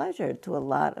of pleasure to a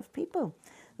lot of people.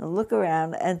 And look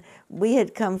around, and we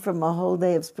had come from a whole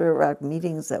day of Spirit Rock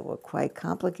meetings that were quite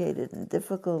complicated and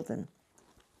difficult, and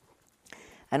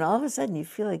all of a sudden you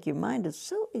feel like your mind is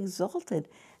so exalted.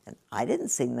 And I didn't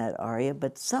sing that aria,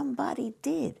 but somebody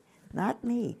did, not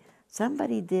me.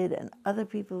 Somebody did, and other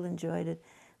people enjoyed it.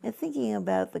 And thinking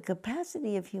about the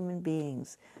capacity of human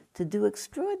beings to do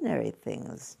extraordinary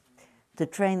things, to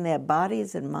train their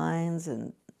bodies and minds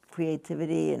and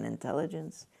creativity and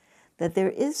intelligence, that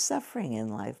there is suffering in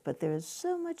life, but there is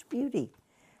so much beauty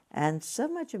and so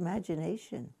much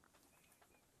imagination.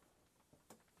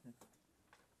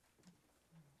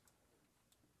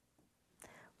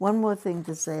 One more thing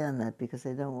to say on that, because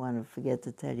I don't want to forget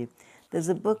to tell you. There's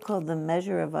a book called The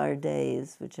Measure of Our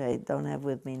Days, which I don't have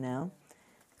with me now,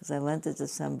 because I lent it to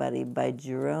somebody, by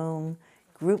Jerome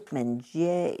Groopman,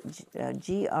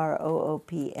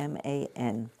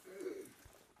 Groopman.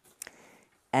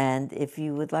 And if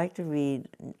you would like to read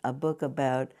a book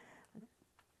about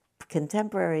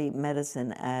contemporary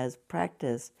medicine as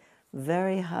practiced,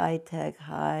 very high-tech,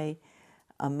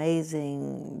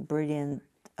 amazing, brilliant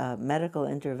medical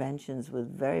interventions with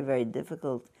very, very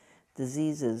difficult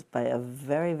diseases by a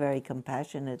very, very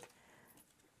compassionate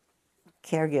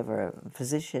caregiver,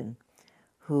 physician,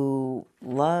 who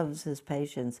loves his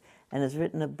patients and has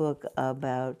written a book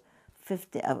about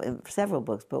several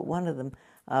books, but one of them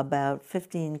about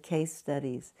 15 case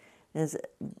studies. It's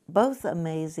both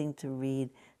amazing to read,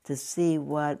 to see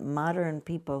what modern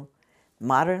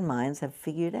minds have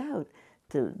figured out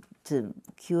to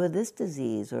cure this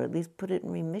disease, or at least put it in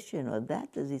remission, or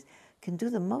that disease, can do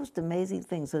the most amazing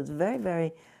things. So it's very,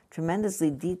 very tremendously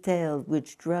detailed,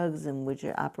 which drugs and which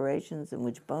operations and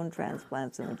which bone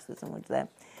transplants and which this and which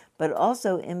that. But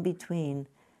also in between,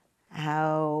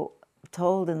 how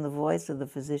told in the voice of the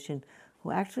physician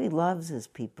who actually loves his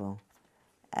people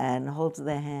and holds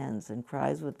their hands and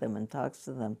cries with them and talks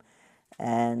to them.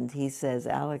 And he says,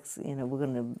 Alex, we're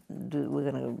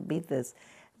gonna beat this.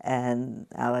 And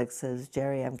Alex says,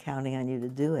 Jerry, I'm counting on you to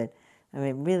do it. I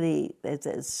mean, really,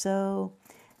 it's so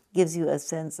gives you a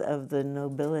sense of the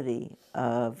nobility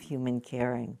of human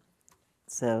caring.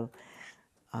 So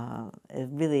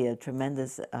it's really a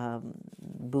tremendous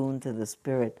boon to the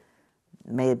spirit.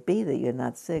 May it be that you're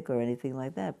not sick or anything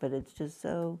like that, but it's just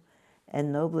so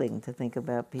ennobling to think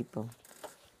about people.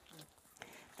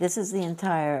 This is the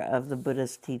entire of the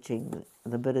Buddha's teaching,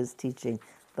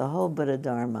 the whole Buddha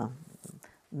Dharma,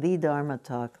 the Dharma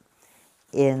talk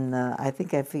in, I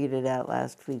think I figured it out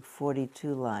last week,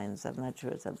 42 lines. I'm not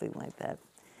sure, something like that.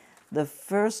 The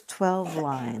first 12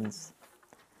 lines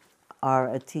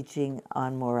are a teaching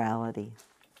on morality.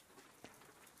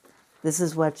 This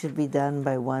is what should be done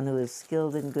by one who is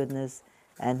skilled in goodness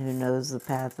and who knows the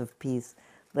path of peace.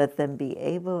 Let them be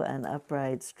able and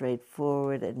upright,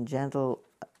 straightforward and gentle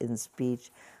in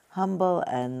speech, humble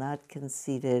and not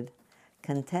conceited,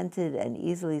 contented and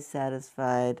easily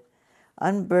satisfied,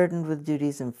 unburdened with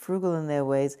duties and frugal in their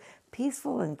ways,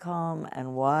 peaceful and calm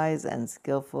and wise and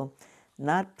skillful,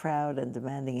 not proud and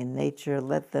demanding in nature.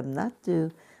 Let them not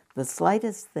do the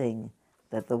slightest thing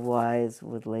that the wise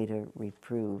would later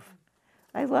reprove.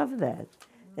 I love that.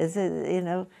 Is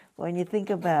it, when you think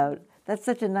about, that's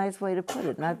such a nice way to put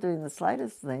it, not doing the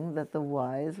slightest thing that the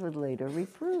wise would later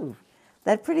reprove.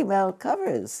 That pretty well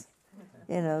covers,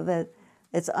 that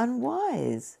it's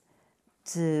unwise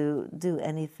to do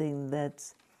anything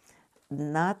that's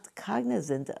not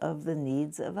cognizant of the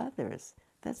needs of others.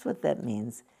 That's what that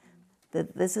means.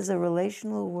 That this is a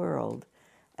relational world,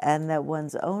 and that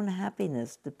one's own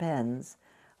happiness depends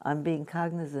on being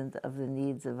cognizant of the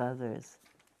needs of others.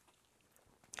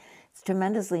 It's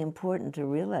tremendously important to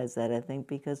realize that, I think,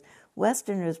 because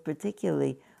Westerners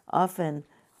particularly often,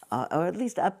 or at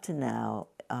least up to now,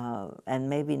 and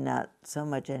maybe not so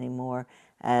much anymore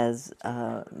as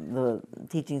the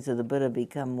teachings of the Buddha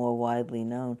become more widely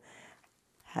known,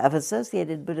 have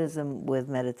associated Buddhism with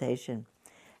meditation.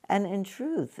 And in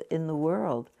truth, in the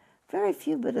world, very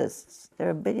few Buddhists, there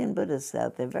are 1 billion Buddhists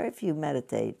out there, very few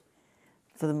meditate.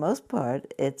 For the most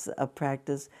part, it's a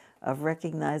practice of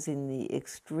recognizing the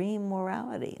extreme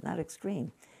morality, not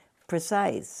extreme,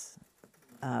 precise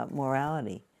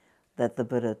morality that the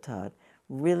Buddha taught.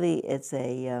 Really, it's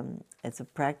a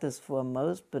practice for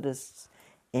most Buddhists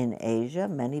in Asia,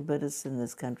 many Buddhists in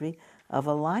this country, of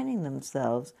aligning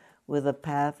themselves with a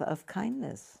path of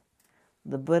kindness.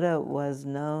 The Buddha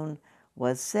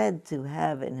was said to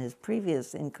have in his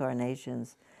previous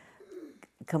incarnations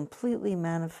completely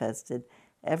manifested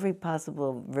every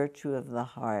possible virtue of the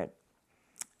heart,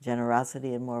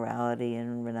 generosity and morality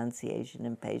and renunciation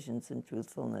and patience and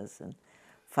truthfulness, and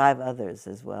 5 others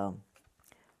as well.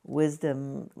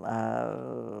 Wisdom,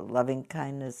 loving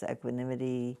kindness,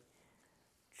 equanimity,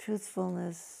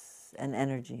 truthfulness, and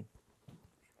energy.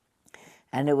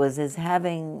 And it was his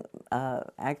having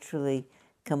actually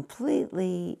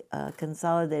completely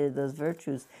consolidated those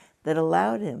virtues that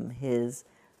allowed him his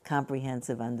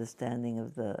comprehensive understanding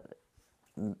of the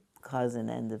cause and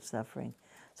end of suffering.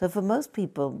 So for most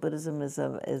people, Buddhism is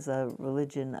a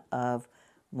religion of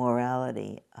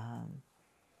morality.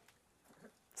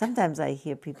 Sometimes I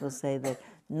hear people say that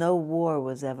no war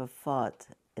was ever fought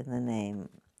in the name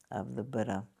of the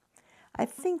Buddha. I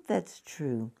think that's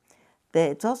true.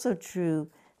 It's also true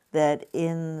that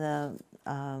in the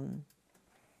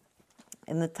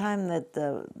time that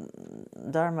the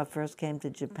Dharma first came to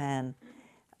Japan,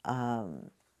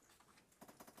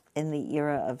 in the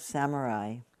era of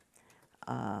samurai,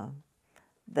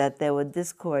 that there was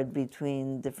discord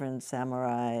between different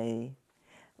samurai.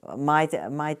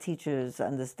 My teacher's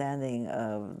understanding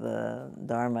of the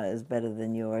Dharma is better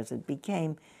than yours. It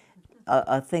became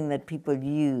a thing that people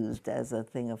used as a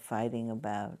thing of fighting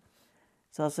about.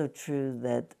 It's also true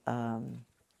that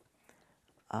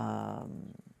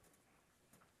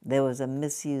there was a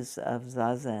misuse of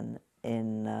zazen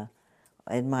in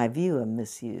my view, a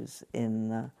misuse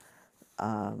in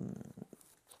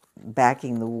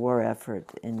backing the war effort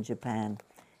in Japan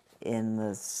in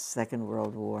the Second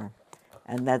World War.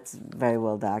 And that's very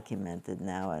well documented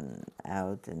now and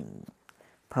out in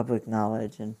public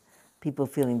knowledge, and people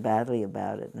feeling badly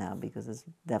about it now because it's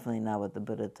definitely not what the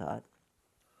Buddha taught.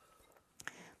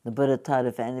 The Buddha taught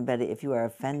if you are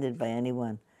offended by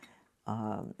anyone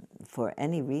for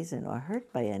any reason or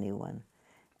hurt by anyone,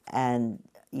 and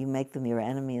you make them your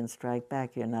enemy and strike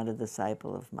back, you're not a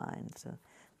disciple of mine. So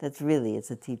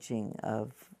it's a teaching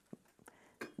of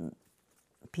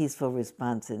peaceful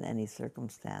response in any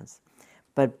circumstance.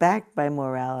 But backed by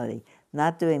morality,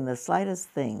 not doing the slightest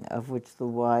thing of which the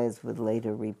wise would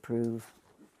later reprove.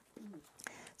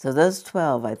 So those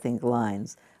 12, I think,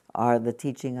 lines are the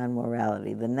teaching on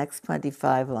morality. The next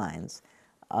 25 lines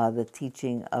are the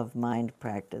teaching of mind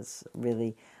practice,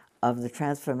 really of the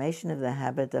transformation of the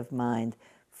habit of mind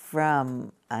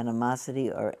from animosity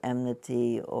or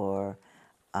enmity or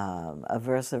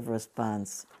aversive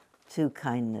response to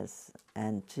kindness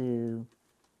and to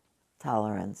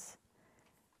tolerance.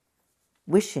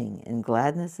 Wishing in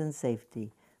gladness and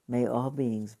safety, may all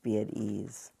beings be at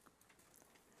ease.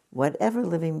 Whatever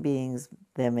living beings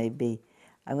there may be.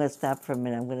 I'm going to stop for a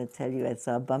minute. I'm going to tell you, I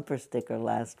saw a bumper sticker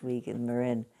last week in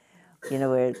Marin,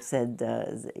 where it said,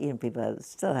 people are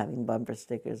still having bumper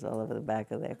stickers all over the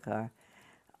back of their car.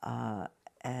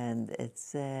 And it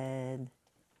said,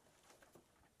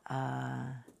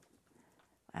 I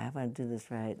want to do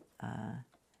this right.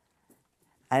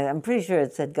 I'm pretty sure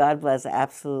it said, God bless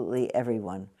absolutely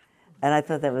everyone. And I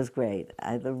thought that was great.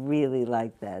 I really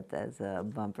liked that as a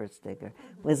bumper sticker.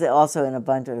 It was also in a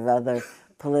bunch of other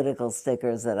political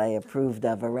stickers that I approved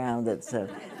of around it. So,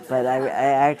 but I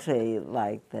actually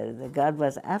liked that. God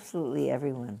bless absolutely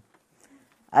everyone.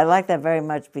 I like that very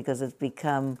much because it's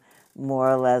become more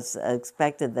or less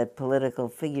expected that political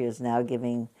figures now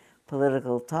giving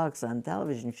political talks on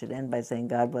television should end by saying,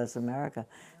 God bless America.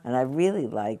 And I really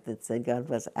liked it said, God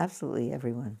bless absolutely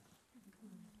everyone.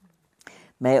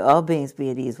 May all beings be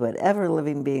at ease, whatever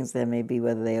living beings there may be,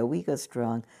 whether they are weak or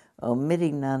strong,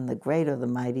 omitting none, the great or the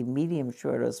mighty, medium,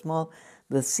 short or small,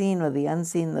 the seen or the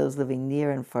unseen, those living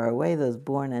near and far away, those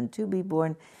born and to be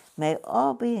born. May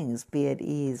all beings be at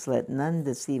ease. Let none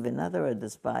deceive another or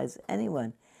despise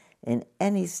anyone. In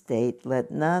any state, let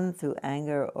none through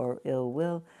anger or ill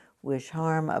will wish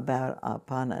harm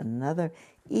upon another,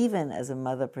 even as a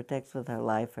mother protects with her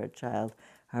life her child,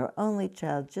 her only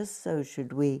child. Just so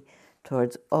should we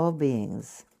towards all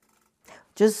beings.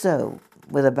 Just so,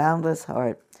 with a boundless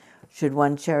heart, should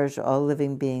one cherish all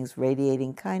living beings,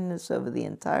 radiating kindness over the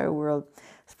entire world,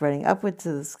 spreading upward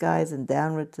to the skies and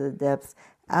downward to the depths,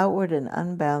 outward and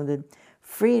unbounded,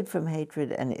 freed from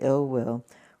hatred and ill will,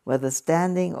 whether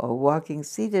standing or walking,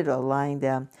 seated or lying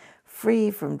down,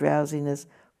 free from drowsiness.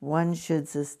 One should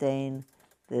sustain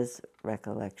this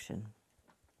recollection.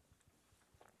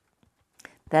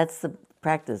 That's the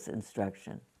practice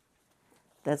instruction.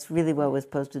 That's really what we're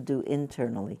supposed to do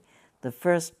internally. The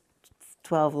first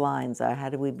 12 lines are, how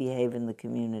do we behave in the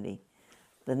community?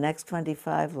 The next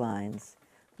 25 lines,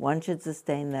 one should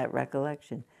sustain that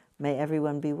recollection. May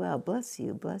everyone be well. Bless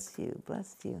you, bless you,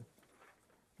 bless you.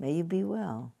 May you be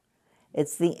well.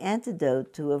 It's the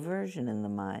antidote to aversion in the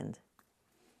mind.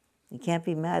 You can't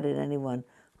be mad at anyone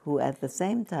who at the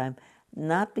same time,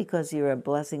 not because you're a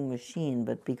blessing machine,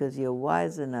 but because you're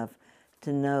wise enough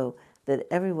to know that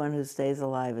everyone who stays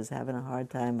alive is having a hard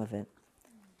time of it,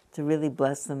 to really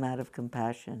bless them out of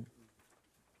compassion.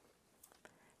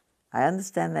 I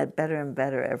understand that better and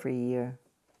better every year.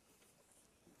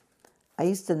 I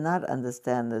used to not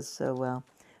understand this so well.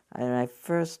 When I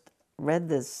first read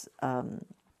this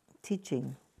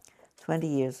teaching 20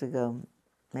 years ago,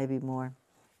 maybe more,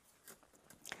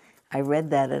 I read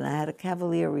that and I had a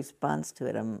cavalier response to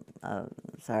it, I'm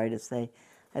sorry to say.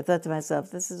 I thought to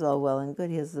myself, this is all well and good.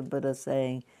 Here's the Buddha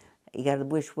saying, you got to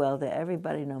wish well to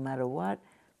everybody no matter what,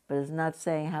 but it's not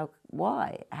saying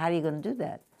why. How are you going to do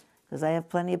that? Because I have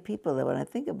plenty of people that when I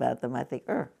think about them, I think,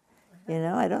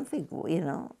 I don't think,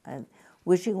 and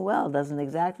wishing well doesn't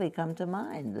exactly come to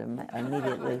mind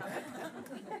immediately.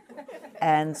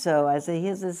 And so I say,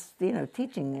 here's this,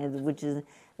 teaching, which is,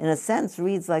 in a sense,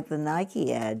 reads like the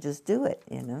Nike ad, just do it,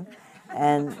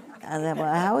 And then,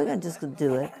 well, how are we going to just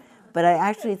do it? But I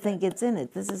actually think it's in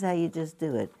it. This is how you just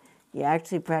do it. You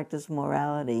actually practice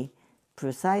morality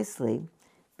precisely,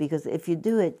 because if you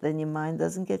do it, then your mind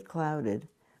doesn't get clouded.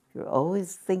 You're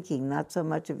always thinking not so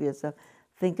much of yourself.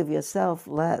 Think of yourself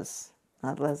less,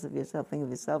 not less of yourself. Think of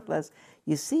yourself less.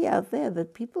 You see out there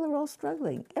that people are all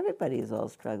struggling. Everybody is all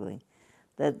struggling.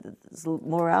 That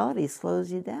morality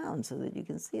slows you down so that you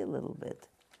can see a little bit.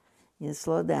 You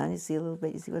slow down, you see a little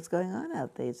bit, you see what's going on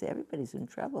out there. You see everybody's in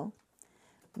trouble.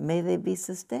 May they be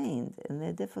sustained in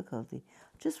their difficulty.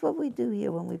 Just what we do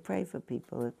here when we pray for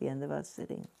people at the end of our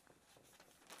sitting.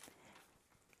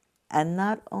 And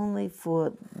not only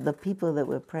for the people that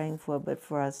we're praying for, but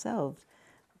for ourselves,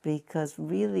 because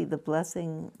really the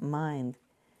blessing mind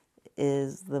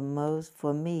is the most,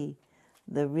 for me,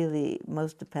 the really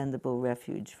most dependable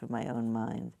refuge for my own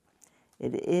mind.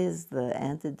 It is the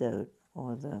antidote,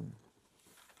 or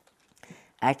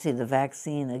actually the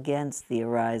vaccine against the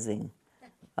arising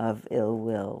of ill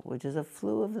will, which is a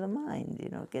flu of the mind.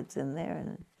 It gets in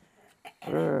there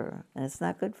and it's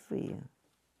not good for you.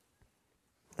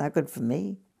 It's not good for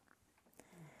me.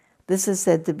 This is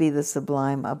said to be the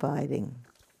sublime abiding.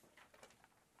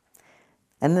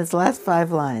 And this last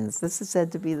 5 lines, this is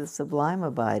said to be the sublime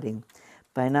abiding,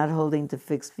 By not holding to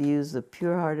fixed views, the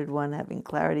pure-hearted one, having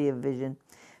clarity of vision,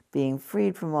 being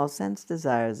freed from all sense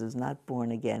desires, is not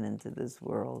born again into this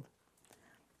world.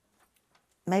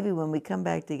 Maybe when we come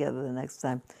back together the next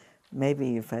time,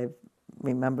 maybe if I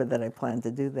remember that I plan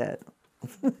to do that.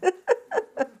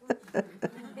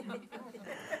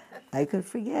 I could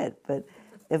forget, but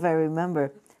if I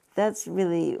remember, that's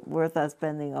really worth us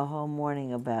spending a whole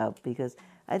morning about, because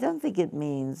I don't think it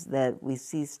means that we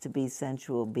cease to be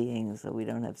sensual beings, or we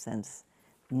don't have sense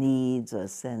needs or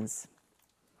sense.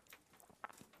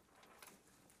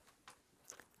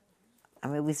 I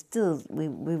mean,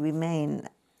 we remain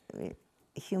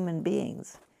human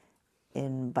beings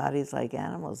in bodies like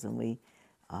animals, and we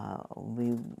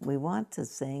want to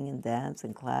sing and dance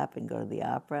and clap and go to the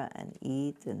opera and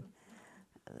eat and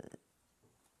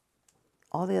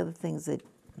all the other things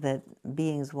that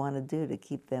beings want to do to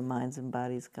keep their minds and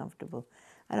bodies comfortable.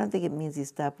 I don't think it means you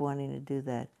stop wanting to do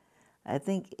that. I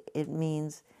think it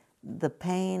means the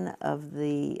pain of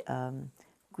the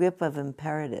grip of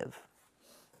imperative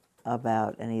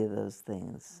about any of those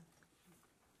things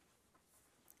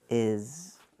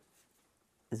is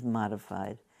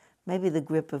modified. Maybe the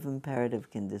grip of imperative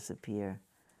can disappear.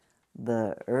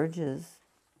 The urges,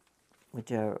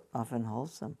 which are often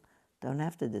wholesome, don't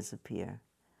have to disappear.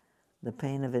 The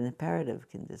pain of an imperative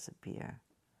can disappear.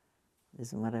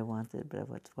 Isn't what I wanted, but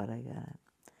it's what I got.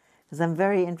 Because I'm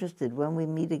very interested, when we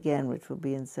meet again, which will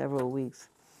be in several weeks,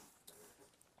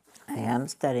 I am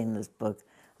studying this book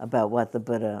about what the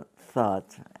Buddha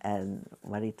thought and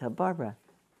what he told Barbara.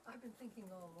 I've been thinking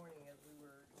all morning as we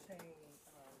were saying,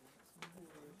 we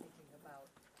were thinking about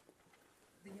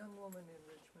the young woman in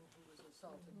Richmond who was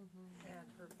assaulted and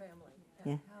her family,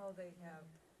 and how they have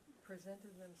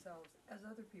presented themselves, as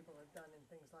other people have done in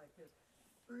things like this,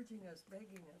 urging us,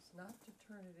 begging us not to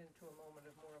turn it into a moment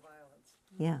of more violence.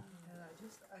 Yeah. And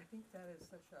I think that is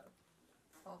such a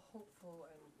hopeful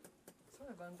and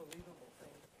sort of unbelievable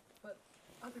thing. But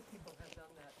other people have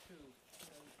done that too.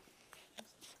 And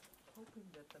just hoping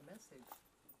that the message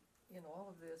in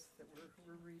all of this that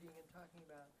we're reading and talking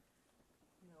about,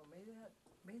 may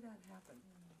that happen.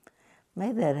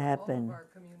 May that happen. All of our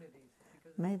communities.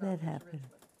 May that happen.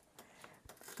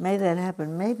 May that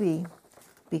happen. Maybe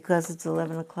because it's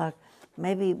 11 o'clock,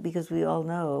 maybe because we all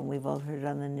know, and we've all heard it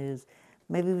on the news,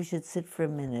 maybe we should sit for a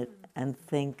minute and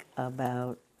think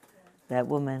about that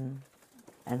woman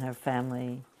and her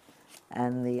family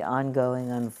and the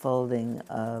ongoing unfolding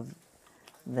of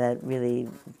that really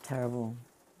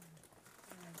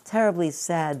terribly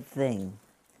sad thing.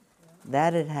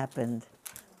 That had happened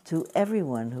to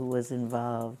everyone who was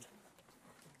involved.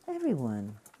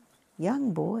 Everyone.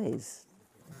 Young boys.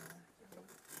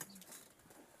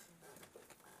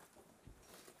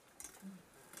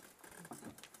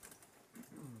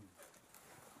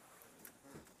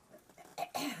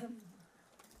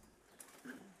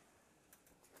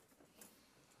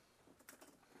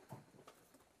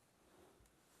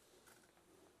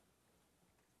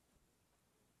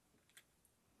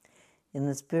 In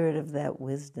the spirit of that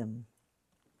wisdom,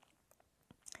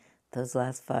 those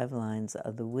last 5 lines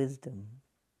are the wisdom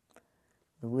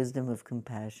of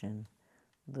compassion,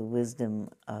 the wisdom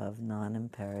of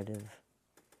non-imperative.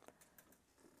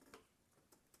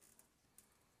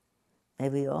 May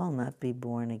we all not be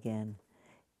born again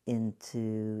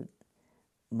into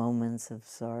moments of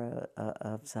sorrow,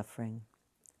 of suffering,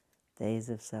 days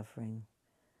of suffering,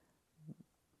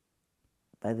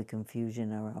 by the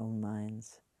confusion of our own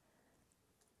minds.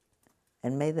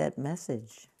 And may that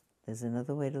message, there's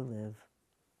another way to live,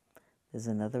 there's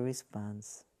another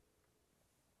response.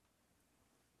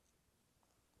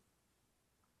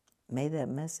 May that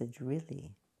message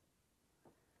really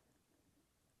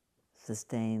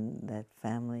sustain that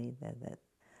family, that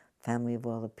family of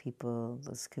all the people,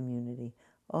 this community,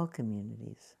 all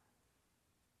communities.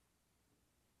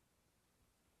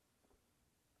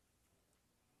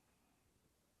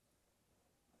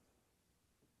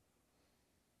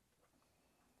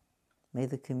 May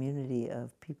the community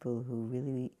of people who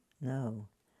really know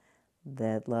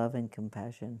that love and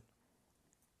compassion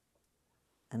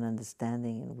and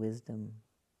understanding and wisdom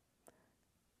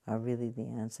are really the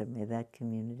answer. May that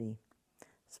community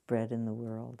spread in the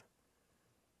world.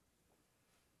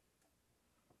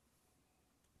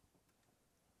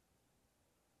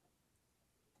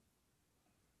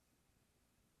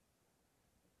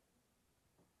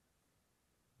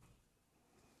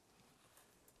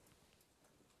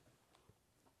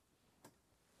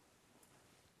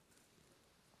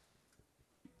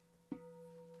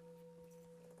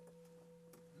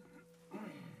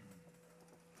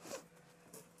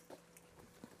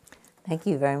 Thank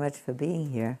you very much for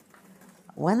being here.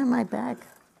 When am I back?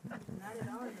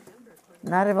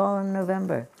 Not at all in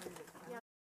November.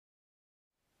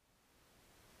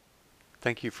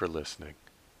 Thank you for listening.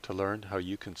 To learn how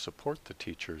you can support the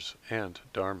teachers and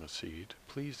Dharma Seed,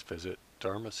 please visit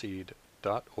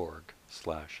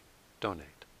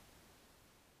dharmaseed.org/donate.